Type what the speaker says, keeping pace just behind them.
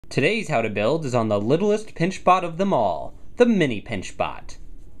Today's how to build is on the littlest Pinchbot of them all, the Mini-Pinchbot.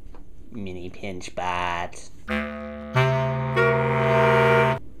 Mini-Pinchbot.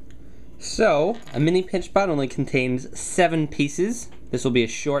 So, a Mini-Pinchbot only contains 7 pieces. This will be a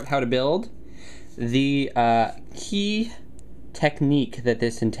short how to build. The key technique that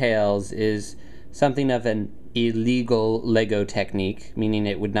this entails is something of an illegal Lego technique, meaning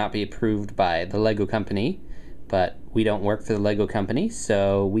it would not be approved by the Lego company, but we don't work for the Lego company,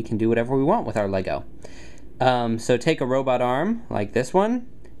 so we can do whatever we want with our Lego. So take a robot arm like this one,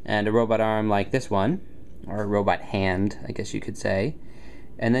 and a robot arm like this one, or a robot hand, I guess you could say,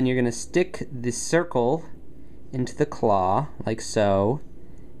 and then you're going to stick the circle into the claw, like so,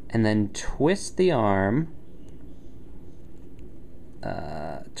 and then twist the arm,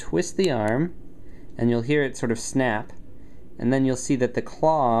 and you'll hear it sort of snap, and then you'll see that the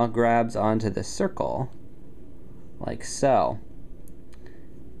claw grabs onto the circle, like so.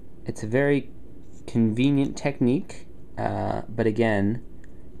 It's a very convenient technique, but again,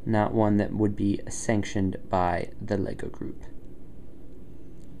 not one that would be sanctioned by the Lego group.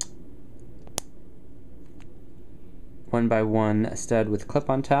 1x1 stud with clip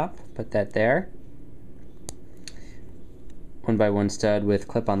on top, put that there. 1x1 stud with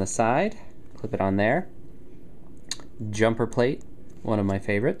clip on the side, clip it on there. Jumper plate, one of my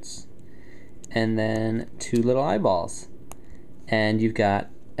favorites. And then 2 little eyeballs. And you've got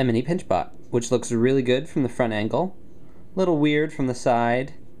a Mini-Pinchbot, which looks really good from the front angle, a little weird from the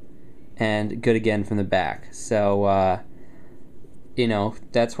side, and good again from the back. So, you know,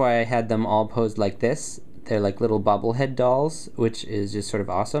 that's why I had them all posed like this. They're like little bobblehead dolls, which is just sort of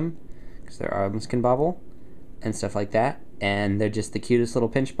awesome, because their arms can bobble and stuff like that. And they're just the cutest little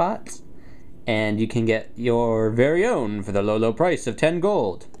Pinchbots. And you can get your very own for the low, low price of 10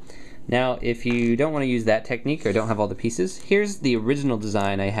 gold. Now, if you don't want to use that technique or don't have all the pieces, here's the original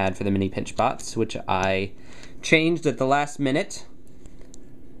design I had for the Mini-Pinchbots, which I changed at the last minute.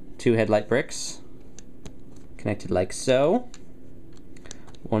 2 headlight bricks, connected like so.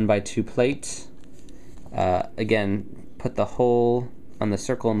 1x2 plate. Again, put the hole on the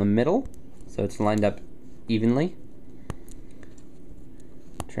circle in the middle, so it's lined up evenly.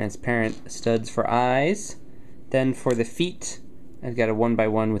 Transparent studs for eyes. Then for the feet, I've got a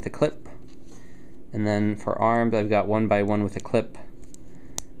 1x1 with a clip, and then for arms I've got 1x1 with a clip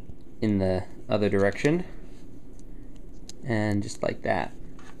in the other direction, and just like that.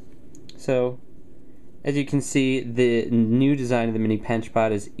 So as you can see, the new design of the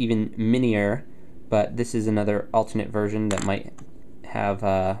Mini-Pinchbot is even minier, but this is another alternate version that might have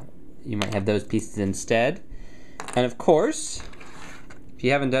you might have those pieces instead. And of course, if you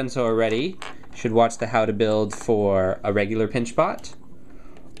haven't done so already, you should watch the how to build for a regular Pinchbot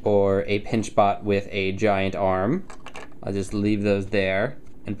or a Pinchbot with a giant arm. I'll just leave those there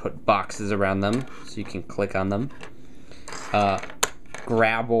and put boxes around them so you can click on them.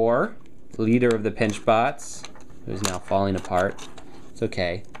 Grabor, leader of the Pinchbots, who's now falling apart. It's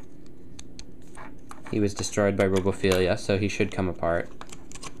okay. He was destroyed by Robophilia, so he should come apart.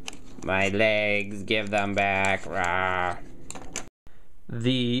 My legs, give them back. Rah.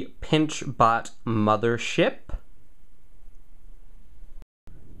 The Pinchbot mothership.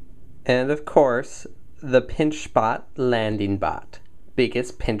 And of course, the Pinchbot landing bot.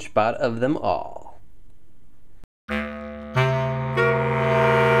 Biggest Pinchbot of them all.